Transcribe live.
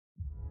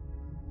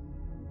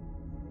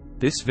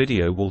This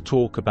video will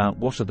talk about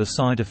what are the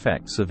side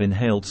effects of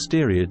inhaled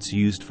steroids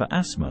used for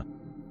asthma.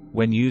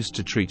 When used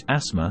to treat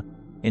asthma,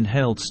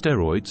 inhaled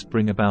steroids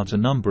bring about a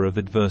number of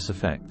adverse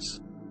effects.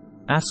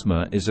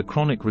 Asthma is a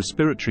chronic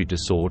respiratory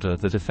disorder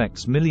that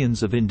affects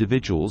millions of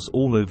individuals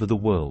all over the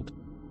world.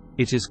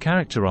 It is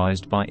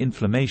characterized by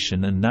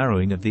inflammation and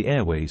narrowing of the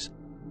airways,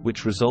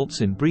 which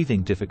results in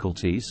breathing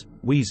difficulties,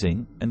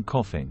 wheezing, and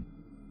coughing.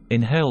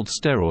 Inhaled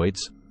steroids,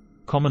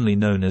 commonly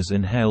known as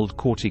inhaled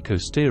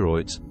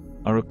corticosteroids,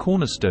 are a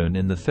cornerstone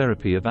in the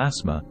therapy of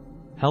asthma,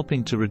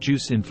 helping to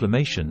reduce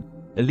inflammation,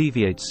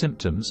 alleviate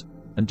symptoms,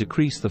 and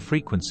decrease the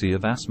frequency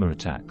of asthma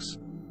attacks.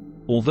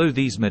 Although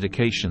these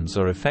medications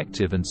are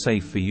effective and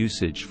safe for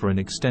usage for an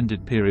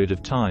extended period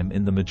of time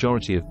in the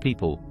majority of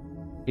people,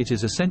 it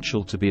is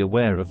essential to be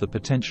aware of the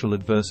potential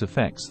adverse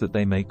effects that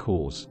they may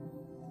cause.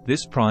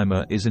 This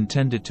primer is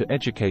intended to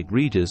educate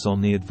readers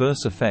on the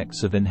adverse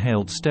effects of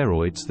inhaled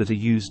steroids that are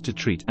used to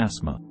treat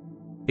asthma.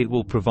 It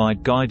will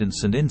provide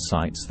guidance and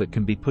insights that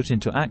can be put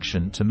into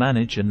action to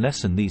manage and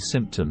lessen these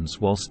symptoms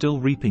while still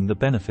reaping the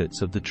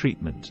benefits of the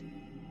treatment.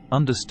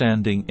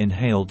 Understanding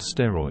inhaled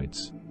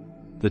steroids.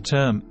 The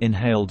term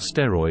inhaled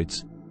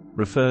steroids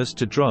refers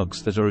to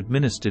drugs that are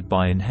administered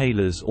by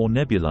inhalers or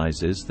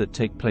nebulizers that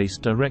take place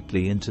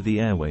directly into the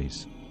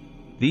airways.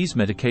 These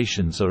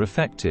medications are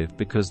effective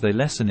because they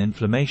lessen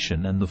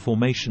inflammation and the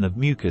formation of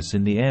mucus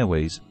in the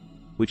airways,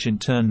 which in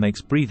turn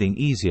makes breathing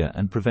easier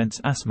and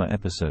prevents asthma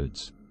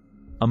episodes.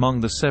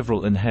 Among the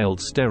several inhaled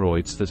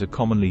steroids that are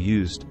commonly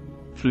used,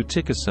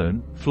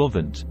 fluticasone,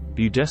 Flovent,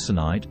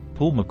 budesonide,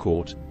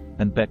 pulmicort,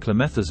 and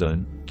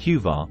beclomethasone,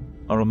 Qvar,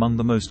 are among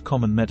the most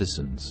common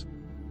medicines.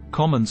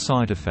 Common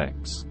side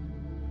effects.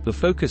 The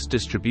focused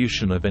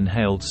distribution of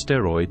inhaled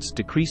steroids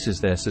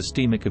decreases their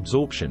systemic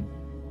absorption,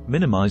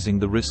 minimizing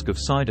the risk of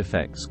side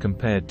effects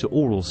compared to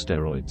oral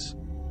steroids.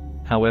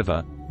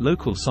 However,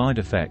 local side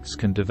effects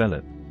can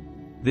develop.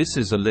 This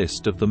is a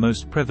list of the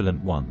most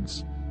prevalent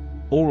ones.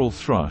 Oral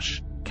thrush,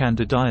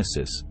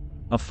 candidiasis,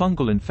 a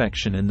fungal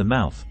infection in the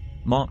mouth,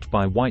 marked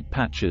by white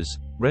patches,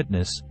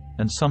 redness,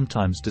 and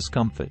sometimes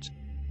discomfort.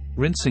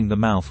 Rinsing the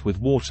mouth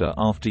with water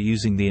after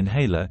using the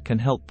inhaler can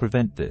help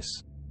prevent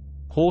this.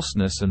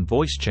 Hoarseness and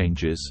voice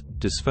changes,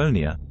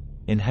 dysphonia.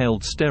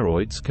 Inhaled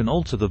steroids can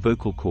alter the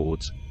vocal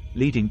cords,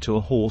 leading to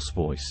a hoarse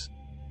voice.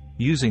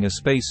 Using a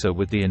spacer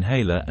with the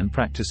inhaler and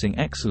practicing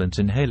excellent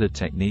inhaler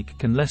technique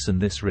can lessen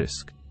this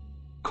risk.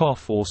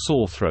 Cough or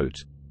sore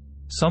throat.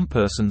 Some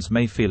persons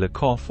may feel a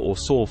cough or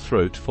sore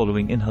throat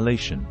following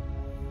inhalation.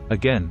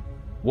 Again,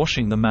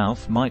 washing the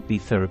mouth might be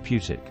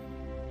therapeutic.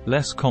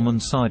 Less common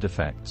side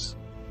effects.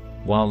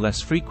 While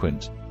less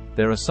frequent,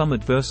 there are some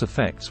adverse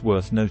effects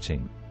worth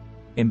noting.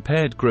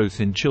 Impaired growth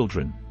in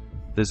children.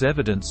 There's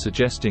evidence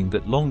suggesting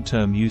that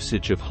long-term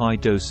usage of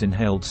high-dose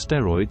inhaled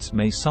steroids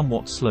may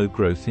somewhat slow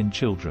growth in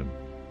children.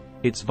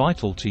 It's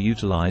vital to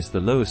utilize the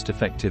lowest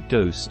effective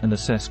dose and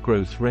assess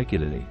growth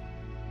regularly.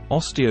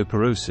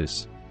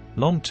 Osteoporosis.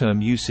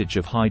 Long-term usage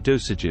of high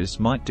dosages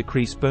might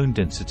decrease bone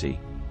density,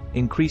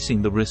 increasing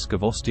the risk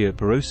of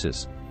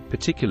osteoporosis,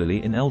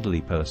 particularly in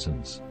elderly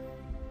persons.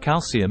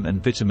 Calcium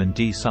and vitamin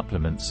D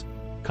supplements,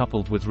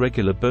 coupled with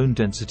regular bone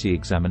density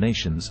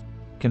examinations,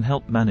 can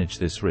help manage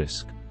this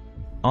risk.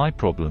 Eye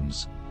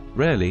problems.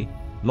 Rarely,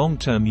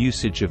 long-term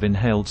usage of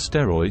inhaled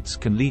steroids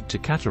can lead to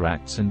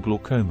cataracts and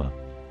glaucoma.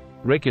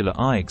 Regular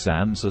eye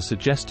exams are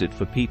suggested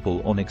for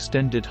people on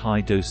extended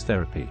high-dose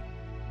therapy.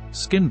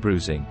 Skin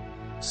bruising.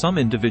 Some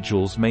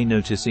individuals may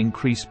notice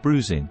increased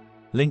bruising,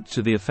 linked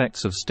to the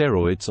effects of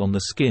steroids on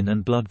the skin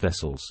and blood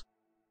vessels.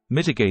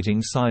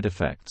 Mitigating side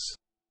effects.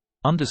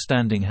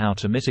 Understanding how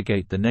to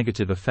mitigate the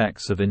negative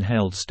effects of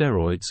inhaled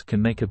steroids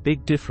can make a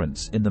big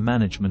difference in the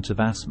management of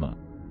asthma.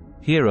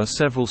 Here are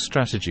several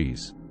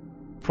strategies.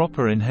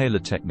 Proper inhaler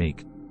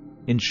technique.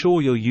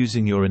 Ensure you're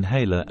using your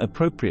inhaler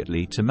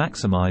appropriately to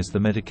maximize the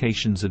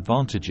medication's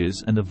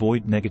advantages and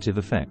avoid negative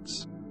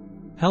effects.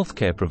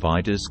 Healthcare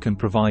providers can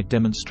provide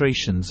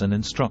demonstrations and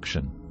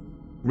instruction.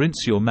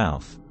 Rinse your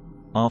mouth.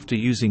 After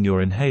using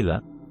your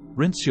inhaler,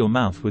 rinse your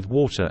mouth with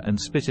water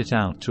and spit it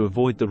out to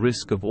avoid the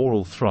risk of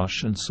oral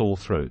thrush and sore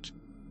throat.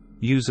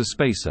 Use a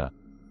spacer.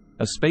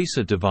 A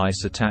spacer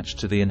device attached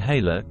to the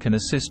inhaler can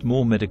assist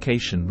more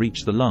medication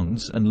reach the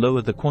lungs and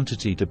lower the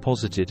quantity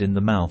deposited in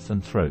the mouth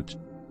and throat.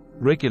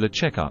 Regular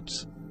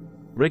checkups.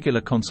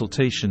 Regular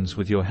consultations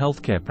with your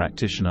healthcare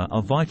practitioner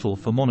are vital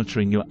for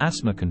monitoring your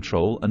asthma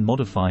control and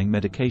modifying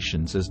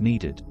medications as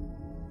needed.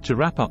 To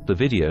wrap up the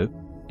video,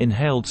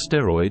 inhaled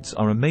steroids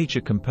are a major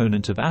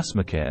component of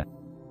asthma care,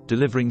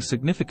 delivering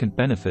significant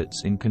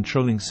benefits in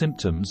controlling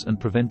symptoms and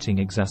preventing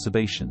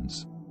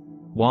exacerbations.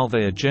 While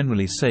they are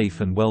generally safe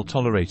and well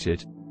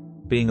tolerated,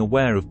 being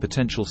aware of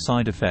potential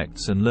side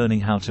effects and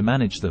learning how to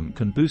manage them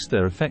can boost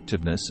their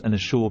effectiveness and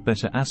assure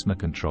better asthma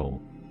control.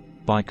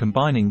 By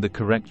combining the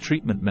correct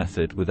treatment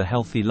method with a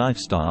healthy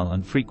lifestyle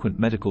and frequent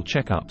medical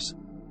checkups,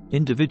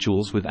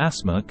 individuals with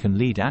asthma can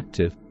lead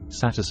active,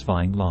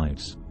 satisfying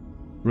lives.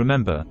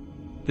 Remember,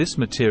 this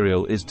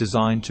material is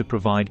designed to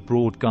provide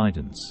broad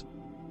guidance.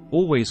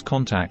 Always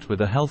contact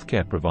with a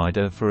healthcare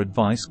provider for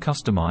advice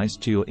customized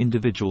to your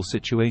individual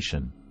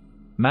situation.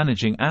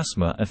 Managing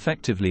asthma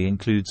effectively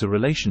includes a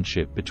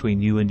relationship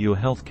between you and your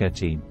healthcare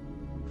team,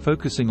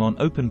 focusing on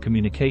open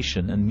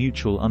communication and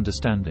mutual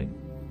understanding.